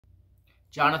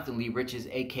Jonathan Lee Riches,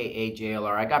 aka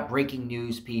JLR. I got breaking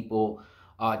news, people.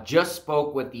 Just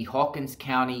spoke with the Hawkins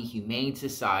County Humane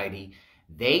Society.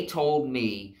 They told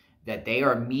me that they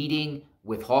are meeting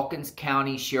with Hawkins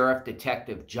County Sheriff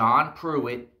Detective John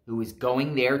Pruitt, who is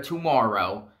going there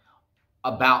tomorrow,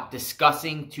 about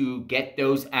discussing to get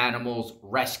those animals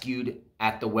rescued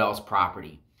at the Wells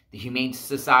property. The Humane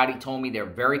Society told me they're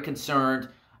very concerned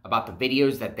about the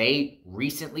videos that they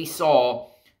recently saw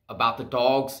about the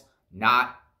dogs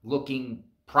not looking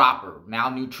proper,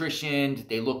 malnutritioned,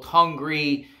 they looked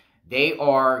hungry. They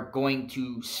are going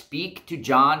to speak to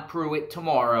John Pruitt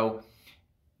tomorrow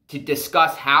to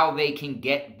discuss how they can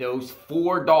get those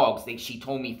 4 dogs. She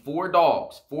told me 4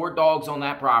 dogs on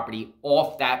that property,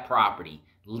 off that property,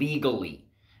 legally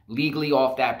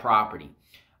off that property.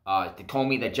 They told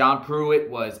me that John Pruitt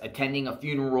was attending a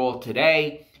funeral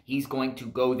today. He's going to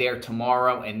go there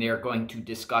tomorrow, and they're going to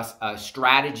discuss a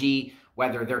strategy,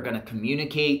 whether they're going to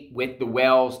communicate with the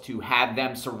Wells to have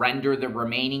them surrender the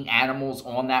remaining animals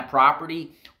on that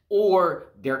property,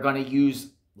 or they're going to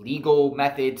use legal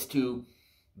methods to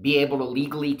be able to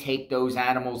legally take those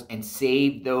animals and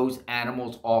save those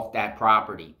animals off that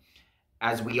property.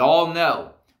 As we all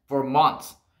know, for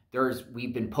months,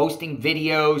 we've been posting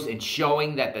videos and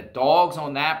showing that the dogs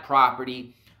on that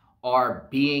property are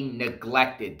being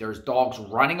neglected. There's dogs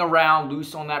running around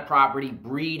loose on that property,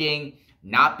 breeding,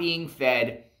 not being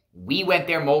fed. We went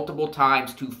there multiple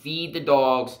times to feed the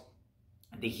dogs.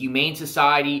 The Humane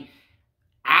Society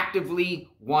actively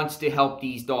wants to help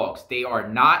these dogs. They are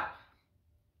not,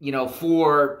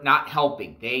 for not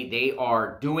helping. They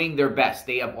are doing their best.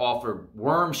 They have offered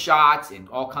worm shots and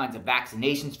all kinds of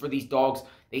vaccinations for these dogs.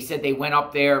 They said they went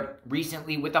up there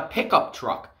recently with a pickup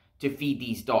truck to feed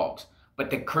these dogs. But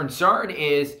the concern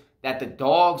is that the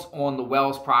dogs on the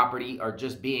Wells property are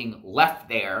just being left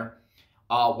there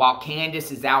while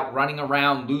Candus is out running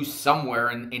around loose somewhere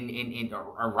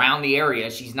around the area.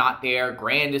 She's not there.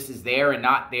 Candus is there and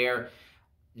not there.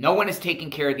 No one is taking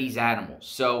care of these animals.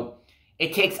 So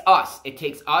it takes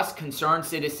us concerned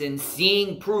citizens,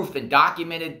 seeing proof and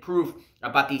documented proof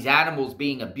about these animals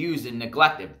being abused and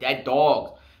neglected. Dead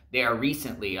dogs there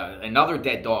recently. Another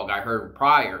dead dog I heard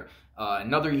prior.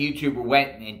 Another YouTuber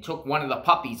went and took one of the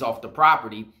puppies off the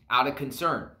property out of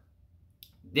concern.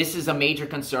 This is a major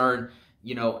concern.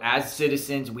 As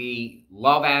citizens, we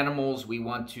love animals. We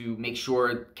want to make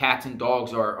sure cats and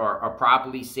dogs are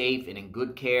properly safe and in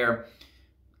good care.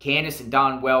 Candus and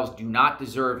Don Wells do not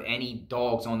deserve any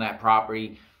dogs on that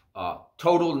property.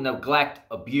 Total neglect,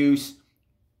 abuse.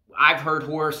 I've heard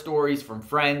horror stories from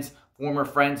friends, former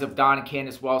friends of Don and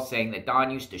Candus Wells, saying that Don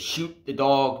used to shoot the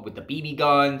dog with the BB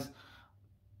guns.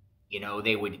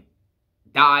 They would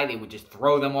die. They would just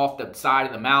throw them off the side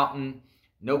of the mountain.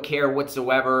 No care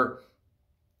whatsoever.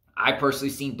 I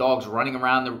personally seen dogs running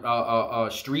around the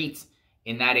streets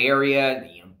in that area.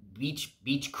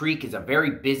 Beach Creek is a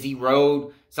very busy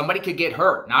road. Somebody could get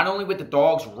hurt, not only with the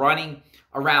dogs running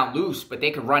around loose, but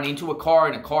they could run into a car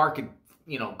and a car could,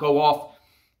 go off.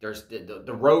 There's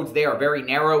the roads there are very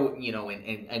narrow,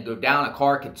 and go down. A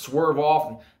car could swerve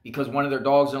off because one of their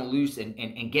dogs on loose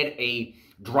and get a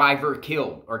driver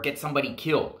killed or get somebody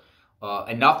killed.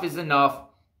 Enough is enough.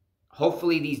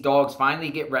 Hopefully these dogs finally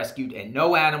get rescued and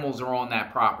no animals are on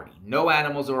that property. No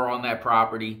animals are on that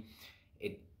property.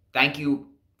 Thank you,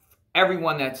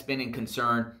 everyone that's been in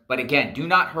concern. But again, do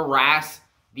not harass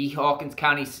the Hawkins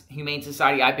County Humane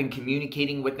Society. I've been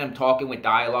communicating with them, talking with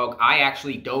dialogue. I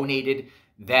actually donated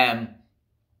them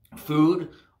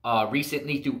food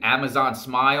recently through Amazon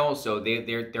Smile. So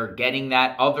they're getting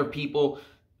that. Other people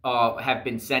have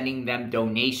been sending them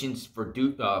donations for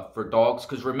dogs.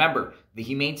 Because remember, the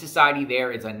Humane Society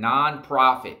there is a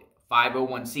non-profit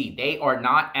 501c. They are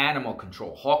not animal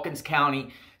control. Hawkins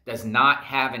County does not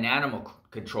have an animal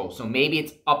control. So maybe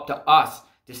it's up to us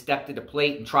to step to the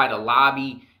plate and try to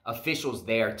lobby officials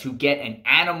there to get an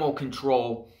animal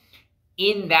control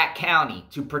in that county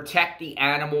to protect the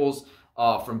animals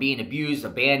from being abused,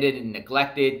 abandoned, and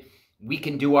neglected. We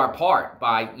can do our part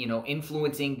by,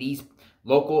 influencing these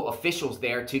local officials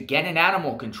there to get an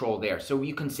animal control there so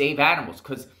you can save animals,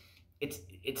 because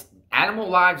it's animal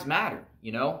lives matter,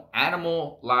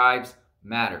 animal lives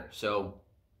matter. So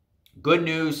good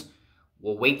news.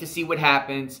 We'll wait to see what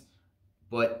happens,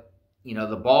 but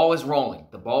the ball is rolling.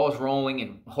 The ball is rolling,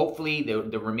 and hopefully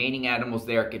the remaining animals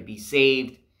there could be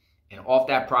saved and off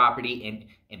that property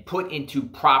and put into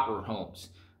proper homes,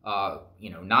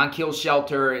 non-kill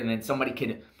shelter, and then somebody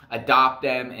can adopt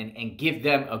them and give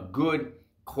them a good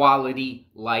quality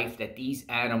life that these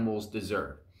animals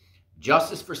deserve.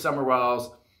 Justice for Summer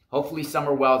Wells. Hopefully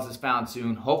Summer Wells is found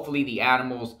soon. Hopefully the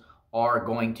animals are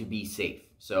going to be safe.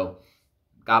 So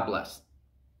God bless.